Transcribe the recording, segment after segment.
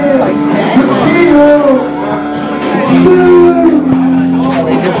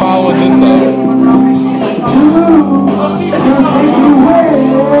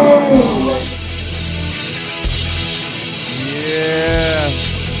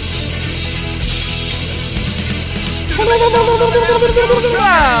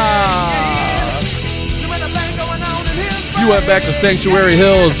You went back to Sanctuary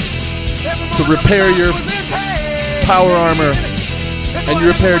Hills to repair your power armor, and you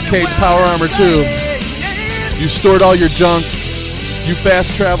repaired Kate's power armor too. You stored all your junk. You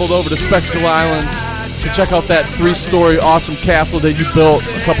fast traveled over to Spectacle Island to check out that 3-story awesome castle that you built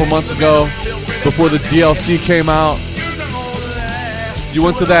a couple months ago before the DLC came out. You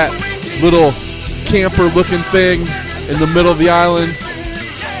went to that little camper-looking thing in the middle of the island.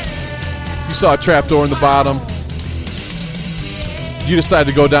 You saw a trapdoor in the bottom. You decided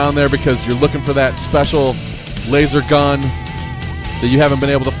to go down there because you're looking for that special laser gun that you haven't been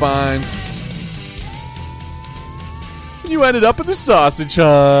able to find. And you ended up in the Sausage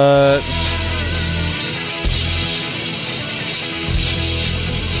Hut.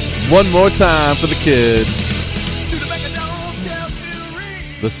 One more time for the kids.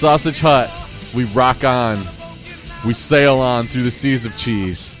 The Sausage Hut. We rock on. We sail on through the seas of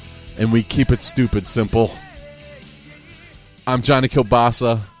cheese. And we keep it stupid simple. I'm Johnny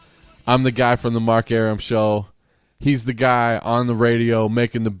Kilbasa. I'm the guy from the Mark Aram Show. He's the guy on the radio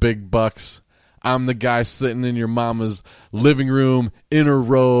making the big bucks. I'm the guy sitting in your mama's living room in her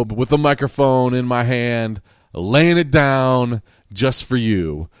robe with a microphone in my hand, laying it down just for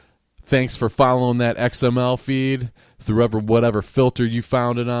you. Thanks for following that XML feed through whatever filter you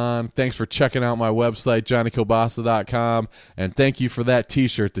found it on. Thanks for checking out my website, johnnykilbasa.com. And thank you for that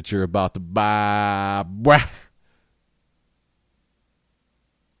t-shirt that you're about to buy.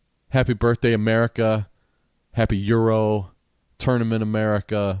 Happy birthday, America. Happy Euro Tournament,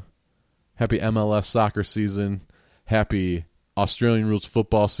 America. Happy MLS soccer season. Happy Australian rules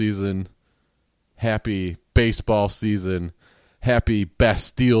football season. Happy baseball season. Happy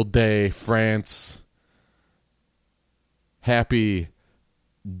Bastille Day, France. Happy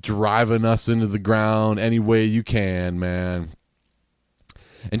driving us into the ground any way you can, man.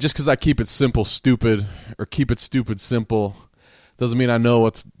 And just because I keep it simple, stupid, or keep it stupid, simple, doesn't mean I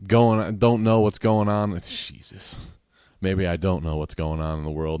don't know what's going on. Jesus. Maybe I don't know what's going on in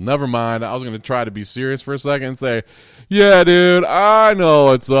the world. Never mind. I was going to try to be serious for a second and say, yeah, dude, I know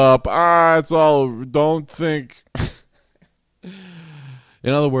what's up. It's all, don't think.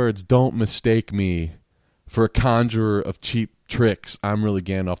 In other words, don't mistake me for a conjurer of cheap tricks. I'm really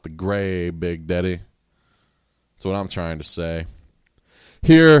Gandalf the Grey, Big Daddy. That's what I'm trying to say.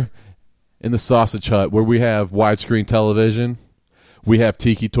 Here in the Sausage Hut, where we have widescreen television, we have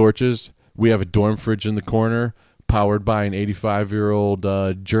tiki torches, we have a dorm fridge in the corner, powered by an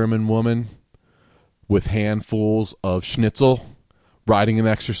 85-year-old German woman with handfuls of schnitzel, riding an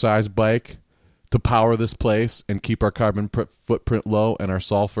exercise bike to power this place and keep our carbon footprint low and our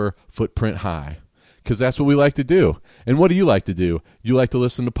sulfur footprint high. Because that's what we like to do. And what do you like to do? You like to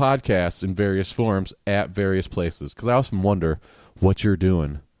listen to podcasts in various forms at various places. Because I often wonder what you're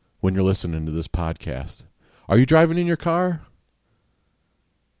doing when you're listening to this podcast. Are you driving in your car?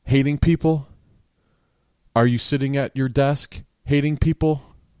 Hating people? Are you sitting at your desk hating people?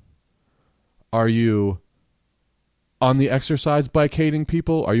 Are you on the exercise bike hating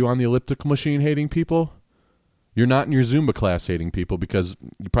people? Are you on the elliptical machine hating people? You're not in your Zumba class hating people because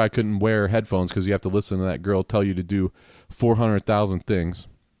you probably couldn't wear headphones because you have to listen to that girl tell you to do 400,000 things.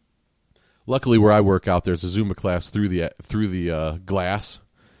 Luckily, where I work out, there's a Zumba class through the glass,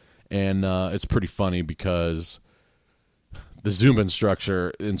 and it's pretty funny because the Zumba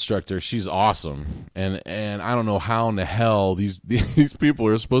instructor, she's awesome, and I don't know how in the hell these people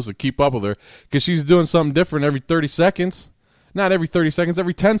are supposed to keep up with her because she's doing something different every 30 seconds. Not every 30 seconds,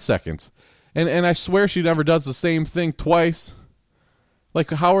 every 10 seconds. And I swear she never does the same thing twice. Like,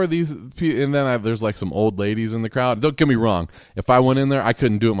 how are these people? And then there's like some old ladies in the crowd. Don't get me wrong. If I went in there, I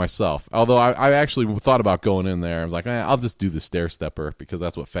couldn't do it myself. Although I actually thought about going in there. I was like, I'll just do the stair stepper because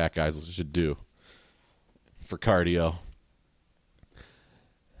that's what fat guys should do for cardio.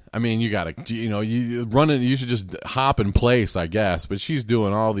 I mean, you gotta, you run it. You should just hop in place, I guess. But she's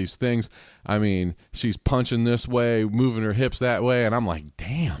doing all these things. I mean, she's punching this way, moving her hips that way, and I'm like,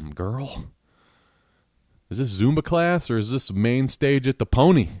 damn, girl. Is this Zumba class or is this main stage at the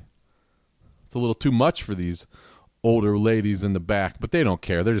Pony? It's a little too much for these older ladies in the back, but they don't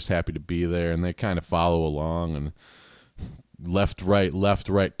care. They're just happy to be there, and they kind of follow along and left, right,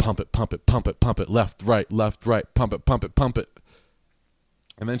 pump it, pump it, pump it, pump it, left, right, pump it, pump it, pump it.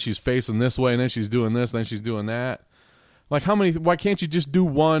 And then she's facing this way, and then she's doing this, and then she's doing that. Like, why can't you just do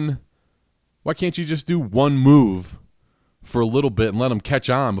one move for a little bit and let them catch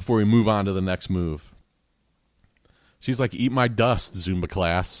on before we move on to the next move? She's like, eat my dust, Zumba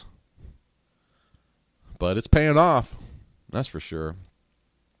class. But it's paying off. That's for sure.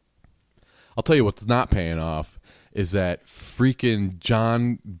 I'll tell you what's not paying off is that freaking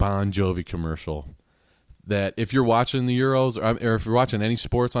John Bon Jovi commercial. That if you're watching the Euros or if you're watching any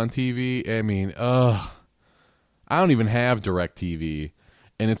sports on TV, I mean, I don't even have DirecTV,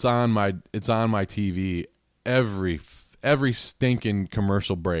 and it's on my TV every stinking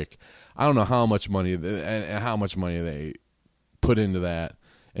commercial break. I don't know how much money they put into that,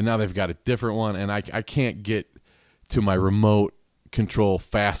 and now they've got a different one, and I can't get to my remote control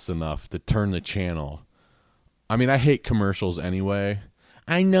fast enough to turn the channel. I mean, I hate commercials anyway.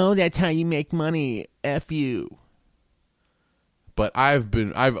 I know that's how you make money. F you. But I've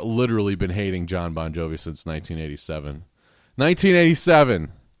literally been hating John Bon Jovi since 1987.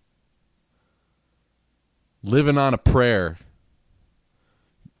 1987. Living on a Prayer.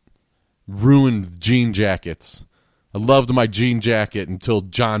 Ruined jean jackets. I loved my jean jacket until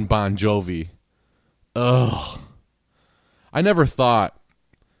John Bon Jovi. Ugh. I never thought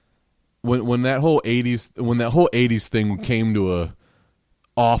when that whole 80s thing came to a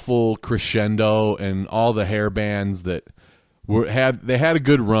awful crescendo and all the hair bands that had a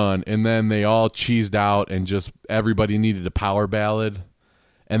good run and then they all cheesed out and just everybody needed a power ballad,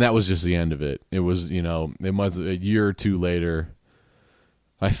 and that was just the end of it. It was, it was a year or two later,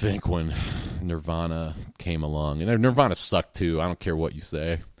 I think, when Nirvana came along, and Nirvana sucked too. I don't care what you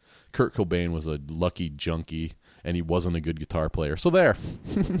say. Kurt Cobain was a lucky junkie and he wasn't a good guitar player. So there.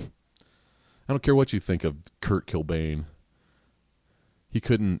 I don't care what you think of Kurt Cobain.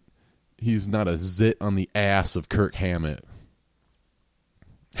 He's not a zit on the ass of Kirk Hammett.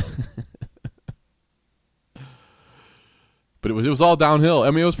 But it was all downhill.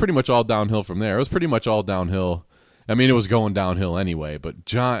 I mean, it was pretty much all downhill from there. It was pretty much all downhill. I mean, it was going downhill anyway. But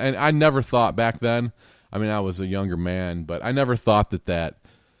John, and I never thought back then, I mean, I was a younger man, but I never thought that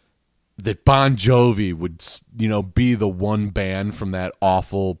Bon Jovi would, be the one band from that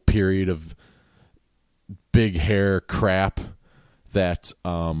awful period of big hair crap that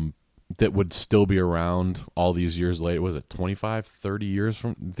would still be around all these years later. Was it 25, 30 years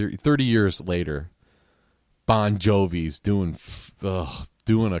 30 years later? Bon Jovi's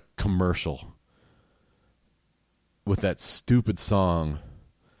doing a commercial with that stupid song.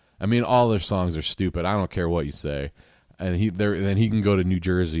 I mean, all their songs are stupid. I don't care what you say. And then he can go to New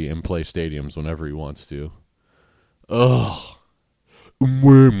Jersey and play stadiums whenever he wants to. Ugh.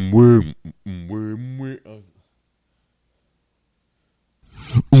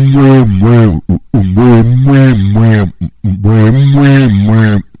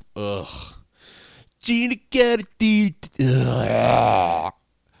 Ugh.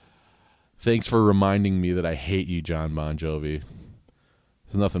 Thanks for reminding me that I hate you, John Bon Jovi.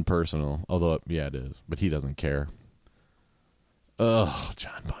 It's nothing personal, although, yeah, it is. But he doesn't care. Ugh,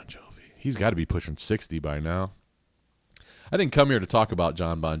 John Bon Jovi. He's got to be pushing 60 by now. I didn't come here to talk about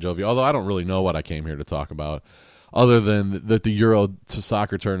John Bon Jovi, although I don't really know what I came here to talk about, other than that the Euro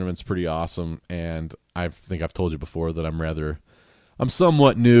soccer tournament's pretty awesome, and I think I've told you before that I'm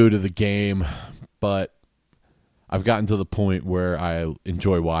somewhat new to the game, but I've gotten to the point where I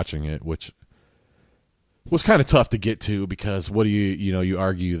enjoy watching it, which was kind of tough to get to because what do you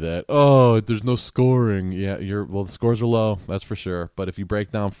argue that, there's no scoring. Yeah, the scores are low, that's for sure. But if you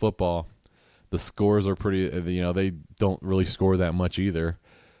break down football, the scores are pretty, they don't really score that much either.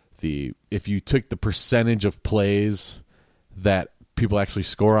 If you took the percentage of plays that people actually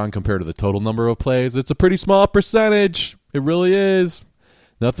score on compared to the total number of plays, it's a pretty small percentage. It really is.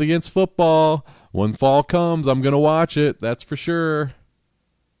 Nothing against football. When fall comes, I'm going to watch it. That's for sure.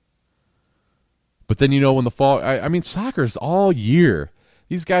 But then, when the fall, I mean, soccer's all year.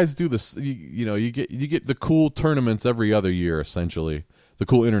 These guys do this, you get the cool tournaments every other year, essentially. The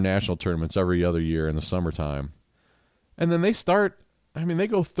cool international tournaments every other year in the summertime. And then they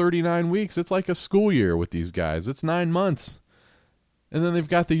go 39 weeks. It's like a school year with these guys. It's 9 months. And then they've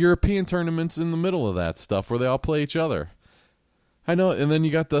got the European tournaments in the middle of that stuff where they all play each other. I know, and then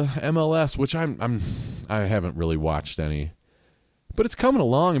you got the MLS, which I haven't really watched any. But it's coming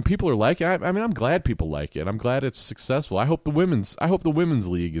along, and people are liking it. I mean, I'm glad people like it. I'm glad it's successful. I hope the women's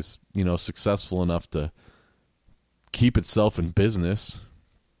league is, successful enough to keep itself in business.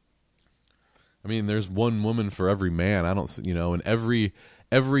 I mean, there's one woman for every man. And every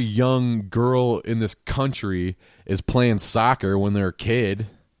young girl in this country is playing soccer when they're a kid.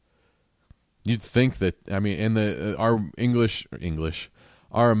 You'd think that, I mean, in our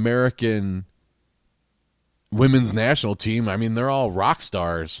American women's national team, I mean, they're all rock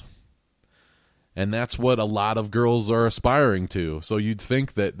stars. And that's what a lot of girls are aspiring to. So you'd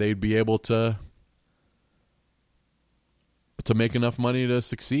think that they'd be able to make enough money to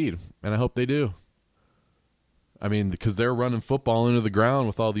succeed. And I hope they do. I mean, because they're running football into the ground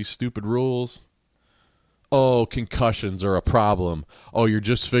with all these stupid rules. Oh, concussions are a problem. Oh, you're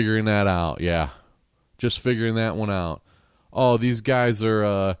just figuring that out. Yeah, just figuring that one out. Oh, these guys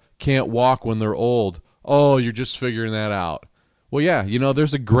are can't walk when they're old. Oh, you're just figuring that out. Well, yeah,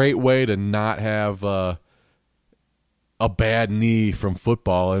 there's a great way to not have a bad knee from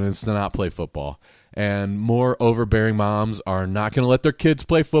football, and it's to not play football. And more overbearing moms are not going to let their kids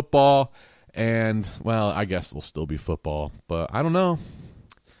play football. And, well, I guess it'll still be football, but I don't know.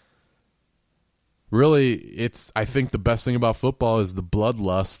 Really, I think the best thing about football is the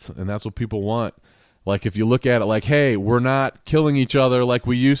bloodlust, and that's what people want. Like, if you look at it like, hey, we're not killing each other like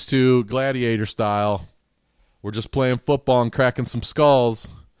we used to, gladiator style. We're just playing football and cracking some skulls.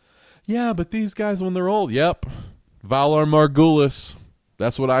 Yeah, but these guys, when they're old, yep. Valar Morghulis.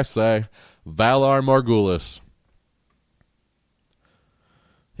 That's what I say. Valar Morghulis.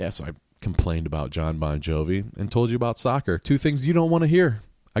 Yeah, so I complained about John Bon Jovi and told you about soccer. Two things you don't want to hear,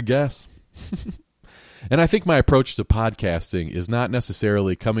 I guess. And I think my approach to podcasting is not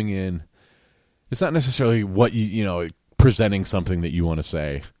necessarily coming in. It's not necessarily what presenting something that you want to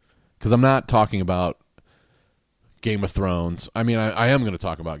say. Because I'm not talking about Game of Thrones. I mean, I am going to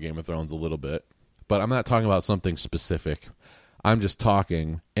talk about Game of Thrones a little bit, but I'm not talking about something specific. I'm just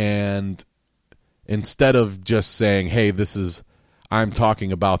talking, and instead of just saying, hey, I'm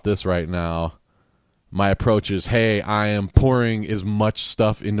talking about this right now, my approach is, hey, I am pouring as much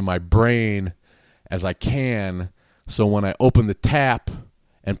stuff into my brain as I can, so when I open the tap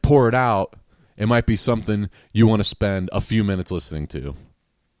and pour it out, it might be something you want to spend a few minutes listening to.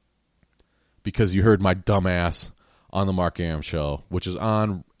 Because you heard my dumbass on the Mark Aram Show, which is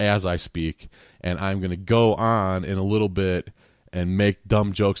on as I speak, and I'm going to go on in a little bit and make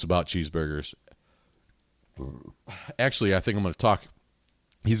dumb jokes about cheeseburgers. Actually, I think I'm going to talk.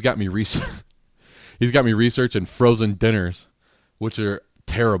 He's got me researching frozen dinners, which are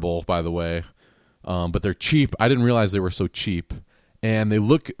terrible, by the way, but they're cheap. I didn't realize they were so cheap, and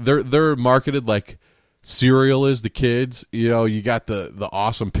they're marketed like cereal is the kids. You got the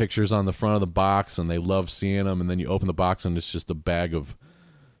awesome pictures on the front of the box, and they love seeing them. And then you open the box, and it's just a bag of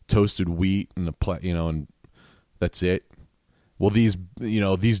toasted wheat and and that's it. Well, these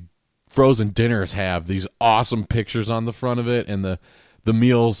frozen dinners have these awesome pictures on the front of it, and the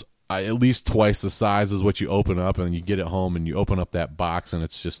meals at least twice the size as what you open up, and you get it home, and you open up that box, and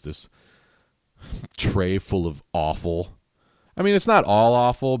it's just this tray full of awful. I mean, it's not all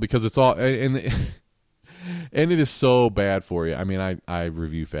awful because it's all and it is so bad for you. I mean, I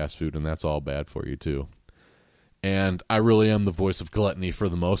review fast food, and that's all bad for you too. And I really am the voice of gluttony for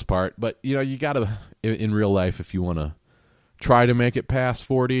the most part. But you gotta in real life, if you want to try to make it past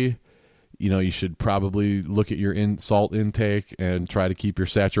 40, you should probably look at your salt intake and try to keep your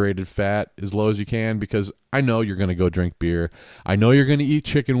saturated fat as low as you can, because I know you're going to go drink beer. I know you're going to eat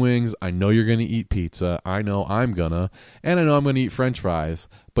chicken wings. I know you're going to eat pizza. I know I'm going to. And I know I'm going to eat French fries.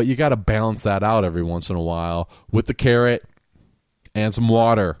 But you got to balance that out every once in a while with the carrot and some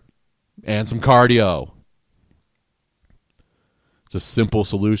water and some cardio. It's a simple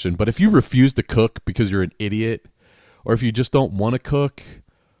solution. But if you refuse to cook because you're an idiot, or if you just don't want to cook,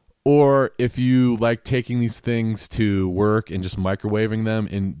 or if you like taking these things to work and just microwaving them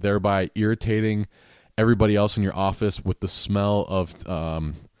and thereby irritating everybody else in your office with the smell of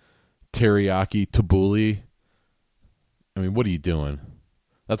teriyaki tabbouleh, I mean, what are you doing?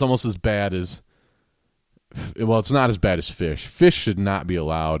 That's almost as bad as, well, it's not as bad as fish. Fish should not be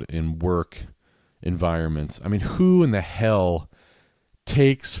allowed in work environments. I mean, who in the hell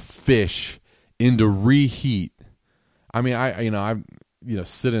takes fish into reheat? I mean, I've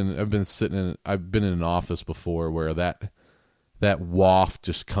been in an office before where that waft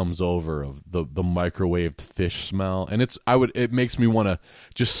just comes over of the microwaved fish smell, and it makes me want to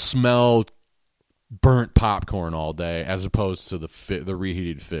just smell burnt popcorn all day as opposed to the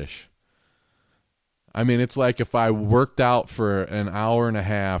reheated fish. I mean, it's like if I worked out for an hour and a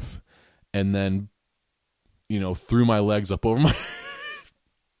half and then threw my legs up over my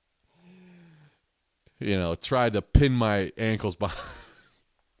tried to pin my ankles behind.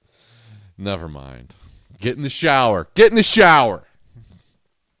 Never mind. Get in the shower. Get in the shower.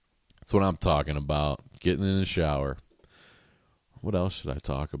 That's what I'm talking about. Getting in the shower. What else should I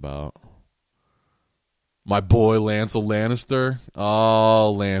talk about? My boy Lancel Lannister.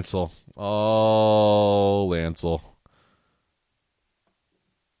 Oh, Lancel. Oh, Lancel.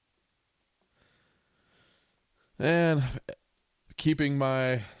 And keeping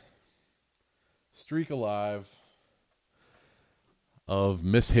my streak alive of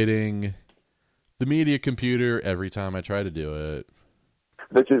mishitting the media computer every time I try to do it.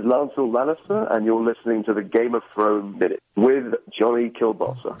 This is Lancel Lannister, and you're listening to the Game of Thrones Minute with Johnny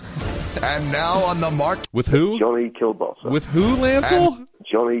Kilbasa. And now on the mark. With who? Johnny Kilbasa. With who, Lancel?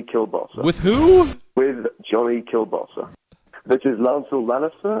 Johnny Kilbasa. With who? With Johnny Kilbasa. This is Lancel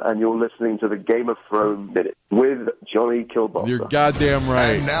Lannister, and you're listening to the Game of Thrones Minute with Johnny Kilbasa. You're goddamn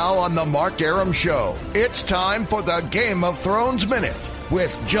right. And now on the Mark Aram Show, it's time for the Game of Thrones Minute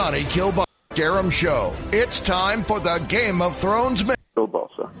with Johnny Kilbasa. Aram Show, it's time for the Game of Thrones Minute.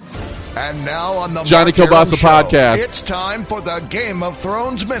 Kilbasa. And now on the Johnny Mark Aram Kilbasa Show, podcast. it's time for the Game of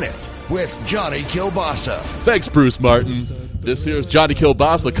Thrones Minute with Johnny Kilbasa. Thanks, Bruce Martin. This here's Johnny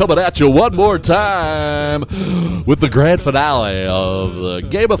Kilbasa coming at you one more time with the grand finale of the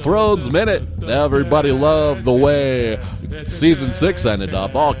Game of Thrones Minute. Everybody loved the way Season 6 ended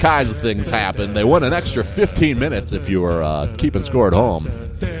up. All kinds of things happened. They won an extra 15 minutes if you were keeping score at home.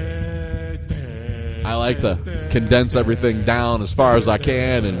 I like to condense everything down as far as I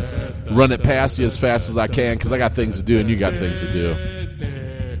can and run it past you as fast as I can because I got things to do and you got things to do.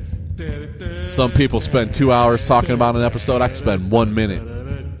 Some people spend 2 hours talking about an episode. I spend 1 minute.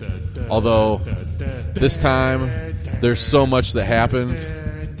 Although, this time, there's so much that happened,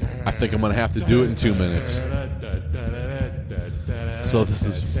 I think I'm going to have to do it in 2 minutes. So this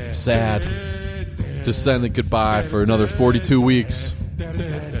is sad to send it goodbye for another 42 weeks.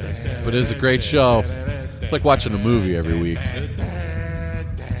 But it is a great show. It's like watching a movie every week.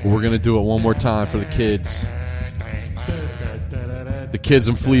 We're going to do it one more time for the kids. The kids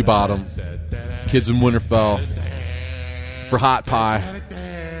in Flea Bottom. Kids in Winterfell, for Hot Pie,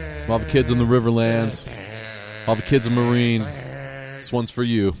 all the kids in the Riverlands, all the kids in Marine. This one's for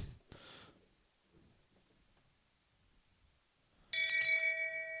you.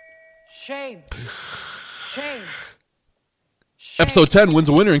 Shame. Shame. Episode 10 wins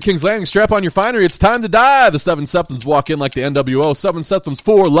a winner in King's Landing. Strap on your finery. It's time to die. The Seven Septons walk in like the NWO. Seven Septons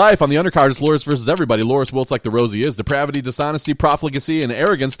for life. On the undercard, it's Loras versus everybody. Loras wilts like the rose he is. Depravity, dishonesty, profligacy, and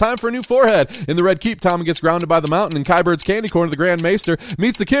arrogance. Time for a new forehead. In the Red Keep, Tommen gets grounded by the mountain. In Kybird's candy corn, the Grand Maester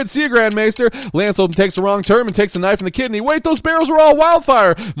meets the kid. See you, Grand Maester. Lancel takes a wrong turn and takes a knife in the kidney. Wait, those barrels were all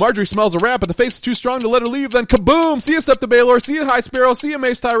wildfire. Marjorie smells a rat, but the face is too strong to let her leave. Then kaboom! See you, Septa Baelor. See you, High Sparrow. See you,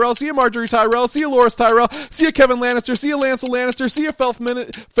 Mace Tyrell. See you, Marjorie Tyrell. See you, Loras Tyrell. See you, Kevin Lannister. See you, Lancel Lannister. See you,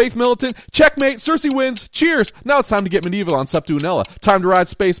 Faith Militant. Checkmate. Cersei wins. Cheers. Now it's time to get medieval on Septa Unella. Time to ride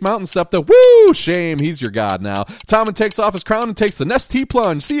Space Mountain, Septa. Woo! Shame. He's your god now. Tommen takes off his crown and takes the Nest Tea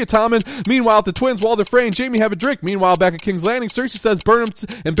plunge. See you, Tommen. Meanwhile, at the twins, Walder Frey and Jaime have a drink. Meanwhile, back at King's Landing, Cersei says burn him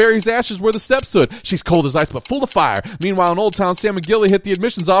and bury his ashes where the steps stood. She's cold as ice but full of fire. Meanwhile, in Old Town, Sam and Gilly hit the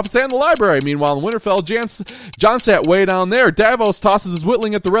admissions office and the library. Meanwhile, in Winterfell, Jon sat way down there. Davos tosses his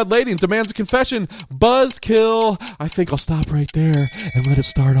whittling at the Red Lady and demands a confession. Buzzkill. I think I'll stop right there and let it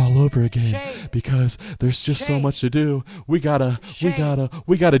start all over again. Shame. Because there's just so Shame. much to do. We gotta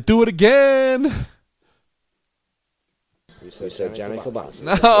do it again. You said Johnny Kilbasa.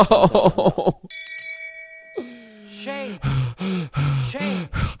 No. Shame. Shame.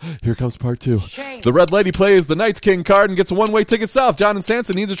 Here comes part 2. Shame. The Red Lady plays the Knights King card and gets a one-way ticket south. Jon and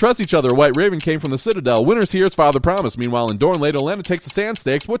Sansa need to trust each other. White Raven came from the Citadel. Winner's here. It's Father Promise. Meanwhile, in Dorne, Lady Olenna takes the sand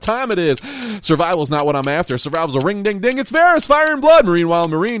stakes. What time it is? Survival's not what I'm after. Survival's a ring-ding-ding. It's Varys. Fire and blood. Meanwhile,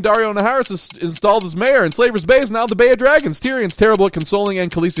 Marine Dario Naharis is installed as mayor. And Slaver's Bay is now the Bay of Dragons. Tyrion's terrible at consoling,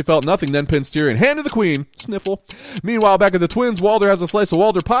 and Khaleesi felt nothing. Then pins Tyrion. Hand to the Queen. Sniffle. Meanwhile, back at the twins, Walder has a slice of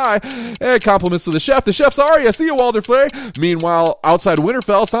Walder pie. And compliments to the chef. The chef's Arya. See you, Walder Frey. Meanwhile, outside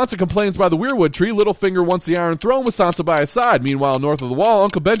Winterfell, Sansa complains by the Weirwood tree. Littlefinger wants the Iron Throne with Sansa by his side. Meanwhile, north of the wall,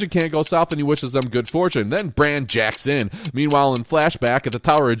 Uncle Benjen can't go south and he wishes them good fortune. Then Bran jacks in. Meanwhile, in flashback at the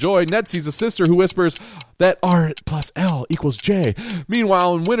Tower of Joy, Ned sees a sister who whispers that R plus L equals J.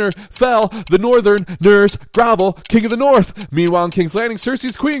 Meanwhile, in Winterfell, the Northern Nurse Gravel, King of the North. Meanwhile, in King's Landing,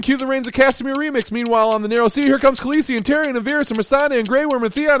 Cersei's Queen, cue the Reigns of Castamere remix. Meanwhile, on the Narrow Sea, here comes Khaleesi and Tyrion and Varys and Missandei and Grey Worm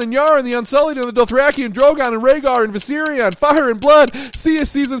and Theon and Yara and the Unsullied and the Dothraki and Drogon and Rhaegar and Viserion. Fire and blood. See you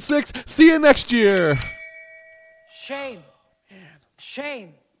season 6. See you next year. Shame.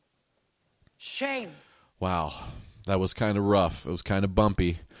 Shame. Shame. Wow, that was kind of rough. It was kind of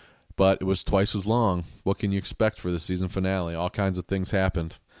bumpy, but it was twice as long. What can you expect for the season finale? All kinds of things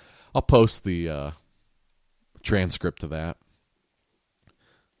happened. I'll post the transcript of that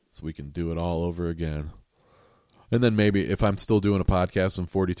so we can do it all over again. And then maybe if I'm still doing a podcast in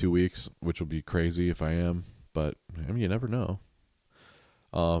 42 weeks, which will be crazy if I am, but I mean, you never know.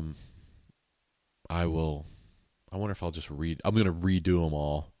 I wonder if I'll just I'm going to redo them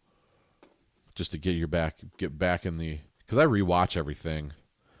all just to get back in the, because I rewatch everything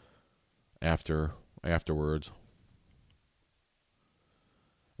afterwards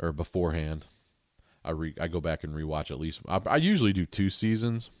or beforehand. I go back and rewatch at least. I usually do 2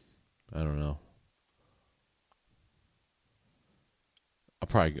 seasons. I don't know. I'll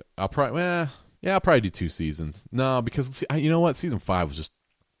probably do 2 seasons. No, because you know what? Season 5 was just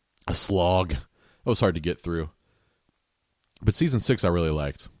a slog. It was hard to get through. But season 6 I really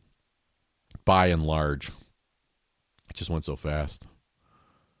liked. By and large. It just went so fast.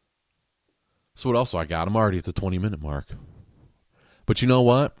 So what else do I got? I'm already at the 20-minute mark. But you know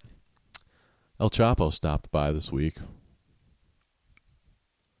what? El Choppo stopped by this week.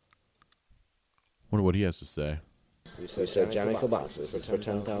 Wonder what he has to say. We said Johnny Kilbasas. It's for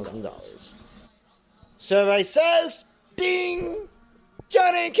 $10,000. Survey says, ding!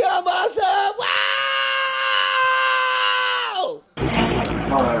 Johnny Kilbasa! Wow!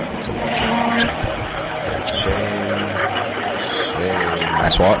 Shame.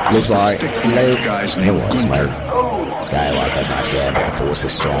 That's what looks like Luke. It was, mate. Skywalker's not here, but the Force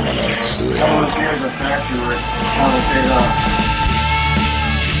is strong in his shield.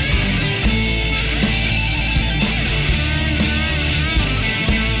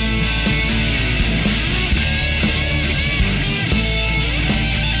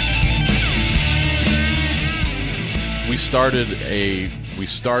 We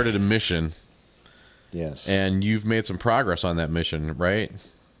started a mission. Yes. And you've made some progress on that mission, right?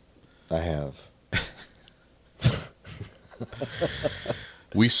 I have.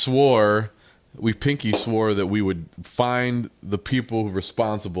 We pinky swore that we would find the people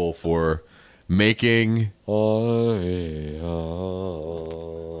responsible for making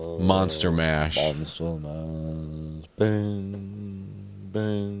Monster Mash. Monster Mash. Bang,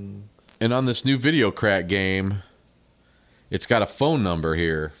 bang. And on this new Video Crack game, it's got a phone number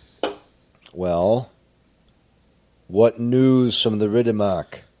here. Well, what news from the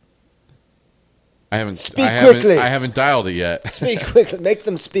Riddimark? I haven't quickly. I haven't dialed it yet. Speak quickly. Make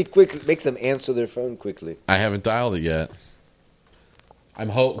them speak quickly. Make them answer their phone quickly. I haven't dialed it yet. You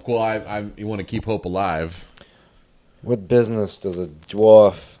want to keep hope alive. What business does a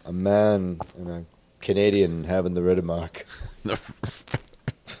dwarf, a man, and a Canadian have in the Riddimark?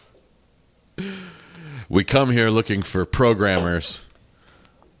 We come here looking for programmers.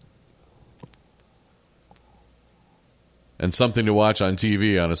 And something to watch on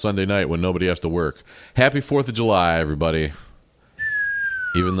TV on a Sunday night when nobody has to work. Happy 4th of July, everybody.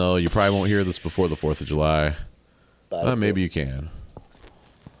 Even though you probably won't hear this before the 4th of July. Maybe you can.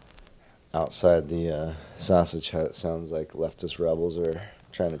 Outside the sausage hut, sounds like leftist rebels are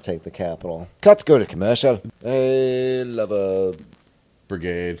trying to take the Capitol. Cut to go to commercial. Hey, love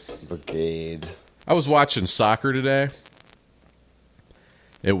Brigade. I was watching soccer today.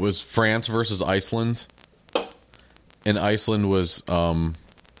 It was France versus Iceland. And Iceland was the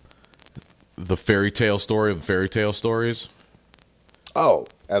fairy tale story of the fairy tale stories. Oh,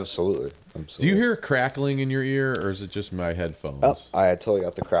 absolutely. Do you hear crackling in your ear, or is it just my headphones? Oh, I totally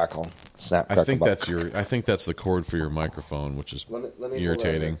got the crackle. Snap, crackle, I think that's the cord for your microphone, which is let me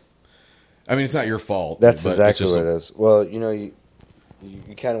irritating. I mean, it's not your fault. That's exactly what it is. Well, you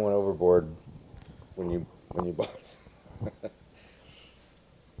kind of went overboard when you bought.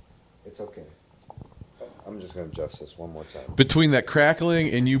 It's okay. I'm just going to adjust this one more time. Between that crackling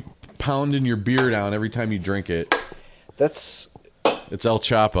and you pounding your beer down every time you drink it, it's El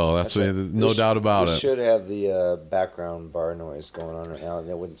Choppo. That's no doubt about it. We should have the background bar noise going on right now, and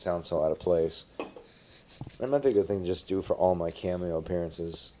it wouldn't sound so out of place. That might be a good thing to just do for all my cameo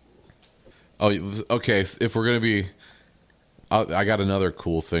appearances. Oh, okay. If we're going to be... I got another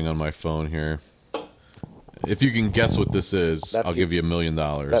cool thing on my phone here. If you can guess what this is, I'll give you $1 million.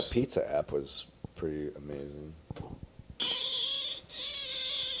 That pizza app was pretty amazing.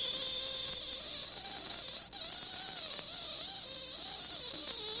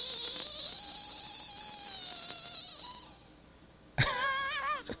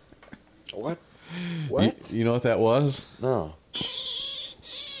 What? You know what that was? No.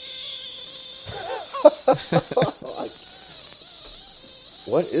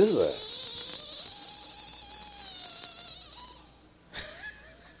 What is that?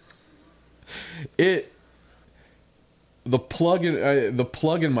 The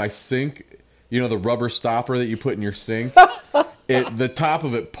plug in my sink, the rubber stopper that you put in your sink. The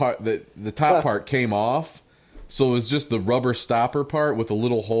top part came off, so it was just the rubber stopper part with a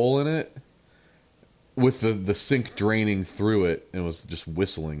little hole in it, with the sink draining through it, and it was just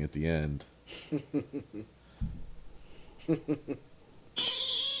whistling at the end.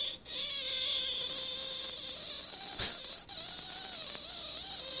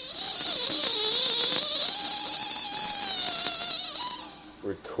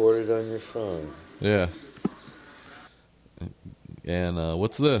 Recorded on your phone. Yeah. And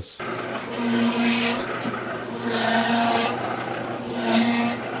what's this?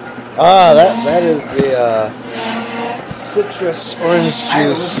 That is the citrus orange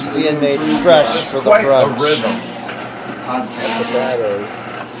juice being made fresh for the brunch. A rhythm. That's what that is.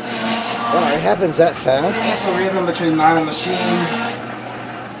 Wow, it happens that fast? It's a rhythm between man and machine.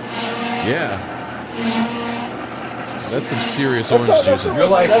 Yeah. That's some serious orange juice. You're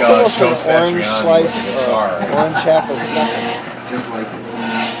like almost Joe an orange Satriani slice, with the guitar. orange half a second. Just like it.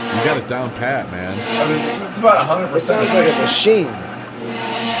 You got it down pat, man. I mean, it's about 100%. It sounds like a machine.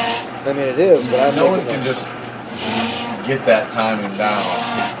 I mean, it is, but I'm No one making can this. just get that timing down.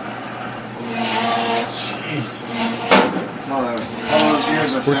 Jesus. All those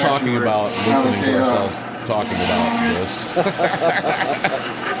years of We're factory talking work about finally listening paid to off. ourselves talking about this.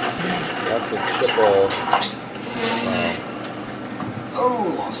 That's a Choppo.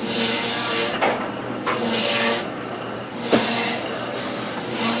 Oh, lost it.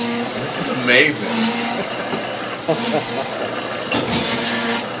 This is amazing.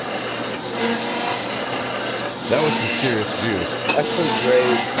 That was some serious juice. That's some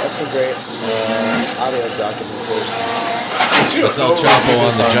great audio documentation. That's El Choppo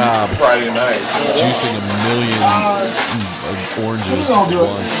on the job. Friday night. Juicing a million oranges Something I'll do it.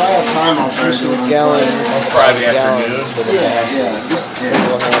 at If I have time, I'll try to do it on Gallons, Friday gallons afternoon. for the masses,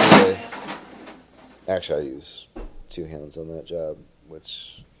 single-handedly. Actually, I use two hands on that job,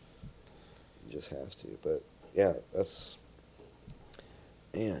 which you just have to. But yeah, that's.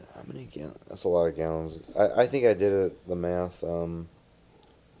 Man, how many gallons? That's a lot of gallons. I think I did it, the math. I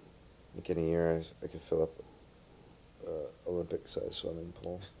think in a year I could fill up Olympic-sized swimming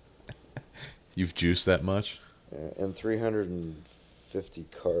pool. You've juiced that much? Yeah, and 350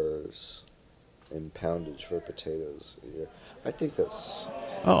 cars in poundage for potatoes a year. I think that's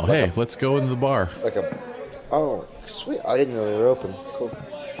Oh, hey, let's go into the bar. like a. Oh, sweet! I didn't know they were open. Cool.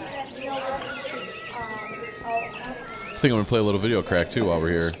 I think I'm going to play a little video crack, too, while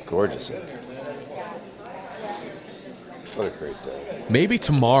we're here. Gorgeous. What a great day. Maybe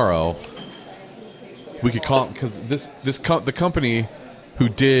tomorrow we could call, because the company who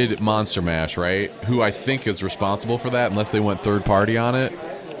did Monster Mash, right, who I think is responsible for that, unless they went third party on it.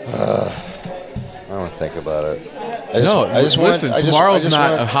 I don't think about it. Listen, tomorrow's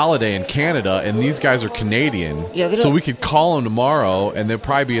not a holiday in Canada, and these guys are Canadian. Yeah, they so don't- we could call them tomorrow, and they'll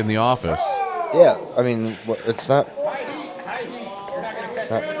probably be in the office. Yeah, I mean, it's not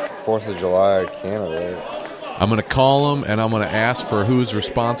 4th of July, Canada. Right? I'm going to call them, and I'm going to ask for who's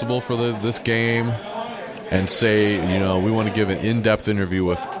responsible for this game, and say, we want to give an in-depth interview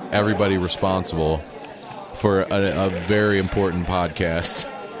with everybody responsible for a very important podcast.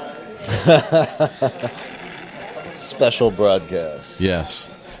 Special broadcast. Yes.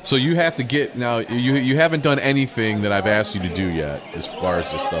 So you have to get now. You haven't done anything that I've asked you to do yet, as far as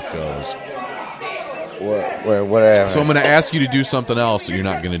this stuff goes. What? So I'm going to ask you to do something else that you're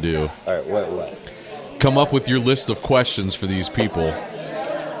not going to do. All right. What? Come up with your list of questions for these people.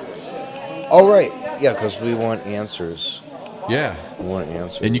 Oh, right. Yeah, because we want answers. Yeah. We want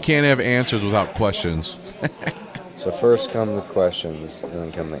answers. And you can't have answers without questions. So first come the questions, and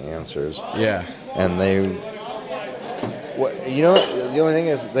then come the answers. Yeah. And they. What the only thing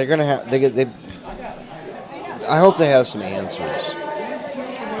is they're gonna have they. I hope they have some answers.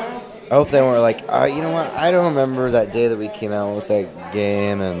 I hope they weren't like, you know what? I don't remember that day that we came out with that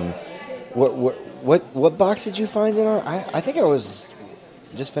game, and what box did you find it on? I think I was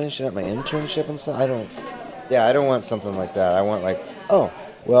just finishing up my internship and stuff. I don't want something like that. I want like, oh,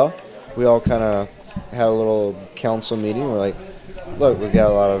 well, we all kind of had a little council meeting. We're like, look, we've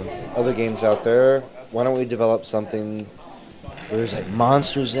got a lot of other games out there. Why don't we develop something where there's like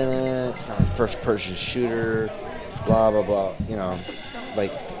monsters in it? It's kind of like first-person shooter, blah blah blah.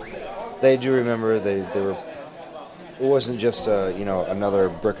 Like. They do remember they were. It wasn't just another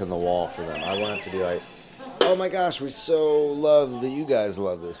brick in the wall for them. I want it to be like, oh my gosh, we so love that you guys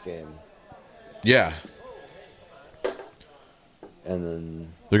love this game. Yeah. And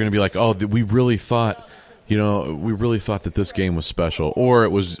then they're going to be like, oh, we really thought that this game was special,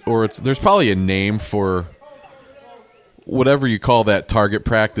 there's probably a name for whatever you call that target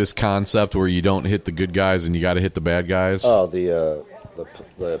practice concept where you don't hit the good guys and you got to hit the bad guys. Oh, the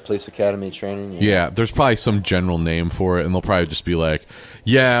police academy training. Yeah, there's probably some general name for it, and they'll probably just be like,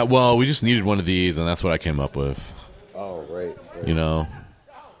 yeah, well, we just needed one of these, and that's what I came up with. Oh, right.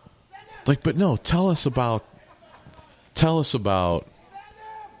 It's like, but no, tell us about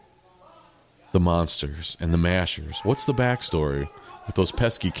the monsters and the mashers. What's the backstory with those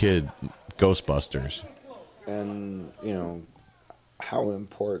pesky kid Ghostbusters? And, how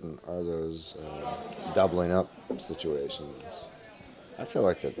important are those doubling up situations? I feel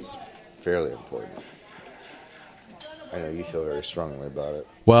like it's fairly important. I know you feel very strongly about it.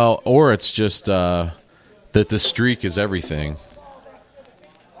 Well, or it's just that the streak is everything.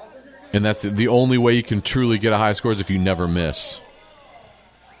 And that's the only way you can truly get a high score is if you never miss.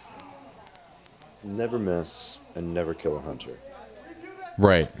 Never miss and never kill a hunter.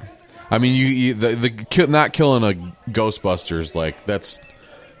 Right. I mean, not killing a Ghostbusters, like, it's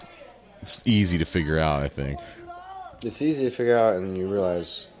easy to figure out, I think. It's easy to figure out, and you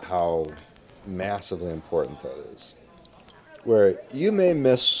realize how massively important that is. Where you may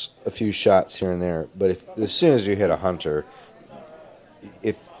miss a few shots here and there, but as soon as you hit a hunter,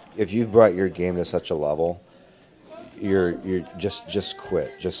 if you've brought your game to such a level, you're just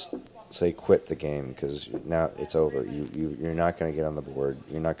quit. Just say quit the game, because now it's over. You're not going to get on the board.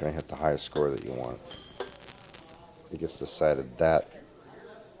 You're not going to hit the highest score that you want. It gets decided that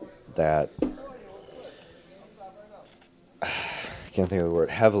I can't think of the word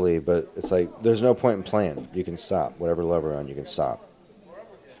heavily, but it's like there's no point in playing. You can stop. Whatever lever you're on, you can stop.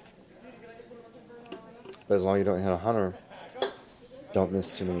 But as long as you don't hit a hunter, don't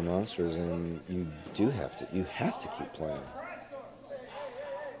miss too many monsters, and you have to keep playing.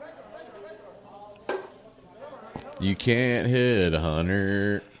 You can't hit a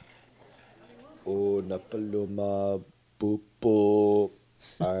hunter. Oh, Napaloma, boop, boop.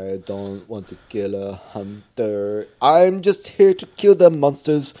 I don't want to kill a hunter. I'm just here to kill the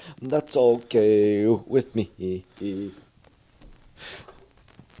monsters. That's okay with me.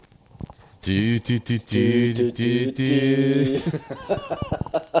 Do, do, do, do, do, do.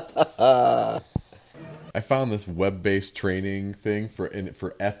 I found this web-based training thing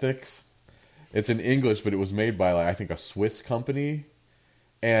for ethics. It's in English, but it was made by, I think, a Swiss company.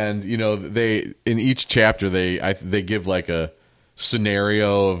 And, they in each chapter, they give, a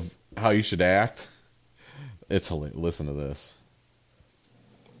scenario of how you should act. It's hilarious. Listen to this.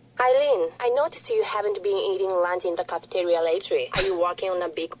 Eileen, I noticed you haven't been eating lunch in the cafeteria lately. Are you working on a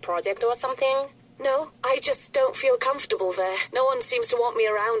big project or something? No, I just don't feel comfortable there. No one seems to want me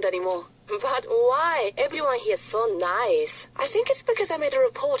around anymore. But why? Everyone here is so nice. I think it's because I made a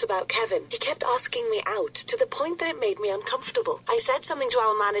report about Kevin. He kept asking me out, to the point that it made me uncomfortable. I said something to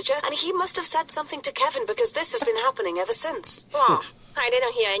our manager, and he must have said something to Kevin, because this has been happening ever since. Oh, I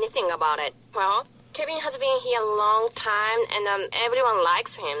didn't hear anything about it. Well, Kevin has been here a long time, and everyone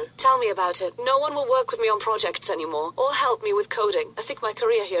likes him. Tell me about it. No one will work with me on projects anymore, or help me with coding. I think my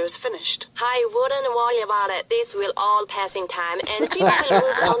career here is finished. I wouldn't worry about it. This will all pass in time, and people will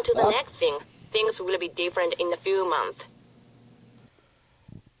move on to the next thing. Things will be different in a few months.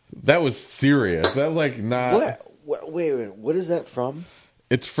 That was serious. That was not... Wait, what is that from?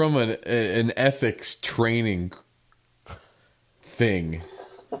 It's from an ethics training thing.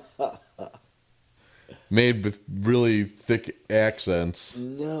 Made with really thick accents.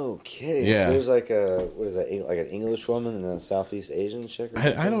 No kidding. Yeah. There's what is that, like an English woman and a Southeast Asian chick?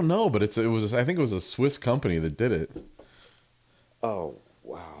 I don't know, but it was. I think it was a Swiss company that did it. Oh,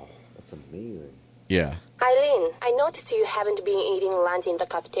 wow. That's amazing. Yeah. Eileen, I noticed you haven't been eating lunch in the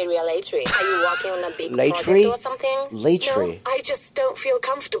cafeteria lately. Are you working on a big project or something? No, I just don't feel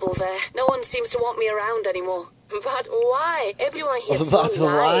comfortable there. No one seems to want me around anymore. But why? Everyone here is so nice.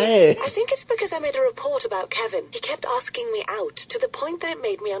 Why? I think it's because I made a report about Kevin. He kept asking me out, to the point that it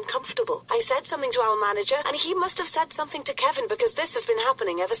made me uncomfortable. I said something to our manager, and he must have said something to Kevin, because this has been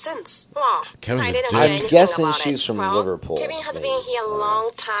happening ever since. Oh, Kevin's I didn't a hear dick. anything I'm guessing about she's it. from Liverpool. Kevin has been here a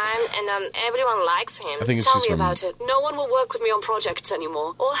long time, and everyone likes him. I think it's Tell just me from... about it. No one will work with me on projects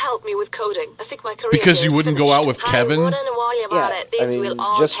anymore, or help me with coding. I think my career Because here you is wouldn't finished. go out with Kevin? I wouldn't worry about it. This will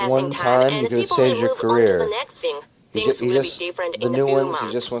all just pass one in time, and you could people save will your move career. on to the next thing. Things will be different the in a new few ones, months.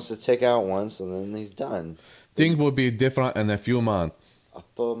 he just wants to take out once, and then he's done. Things will be different in a few months. A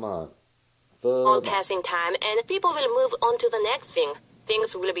full month. All passing time, and people will move on to the next thing.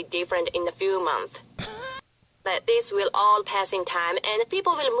 Things will be different in a few months. But this will all pass in time, and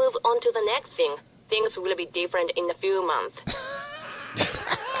people will move on to the next thing. Things will be different in a few months.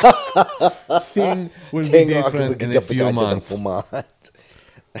 Thing will be different in a few months.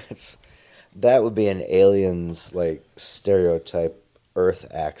 That would be an alien's stereotype Earth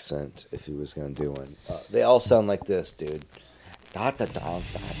accent if he was going to do one. They all sound like this, dude. Da da da da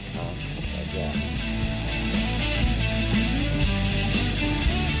da. Yeah.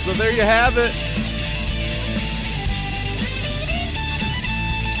 So there you have it.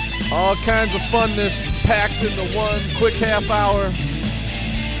 All kinds of funness packed into one quick half hour.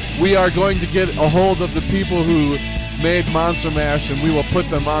 We are going to get a hold of the people who made Monster Mash, and we will put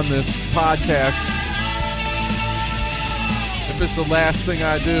them on this podcast. If it's the last thing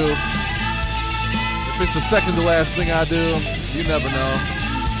I do, if it's the second to last thing I do, you never know.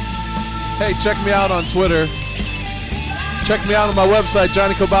 Hey, check me out on Twitter Check me out on my website,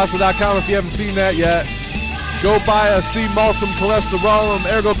 johnnycobasa.com, if you haven't seen that yet. Go buy a C. Maltum Cholesterolum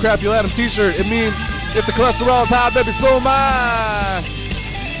Ergo Crapulatum t-shirt. It means if the cholesterol is high, baby, so am I.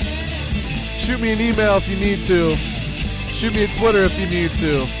 Shoot me an email if you need to. Shoot me a Twitter if you need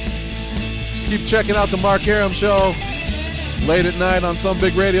to. Just keep checking out the Mark Arum Show late at night on some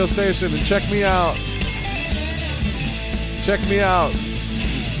big radio station and check me out. Check me out.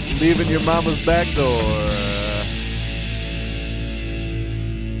 Leaving your mama's back door.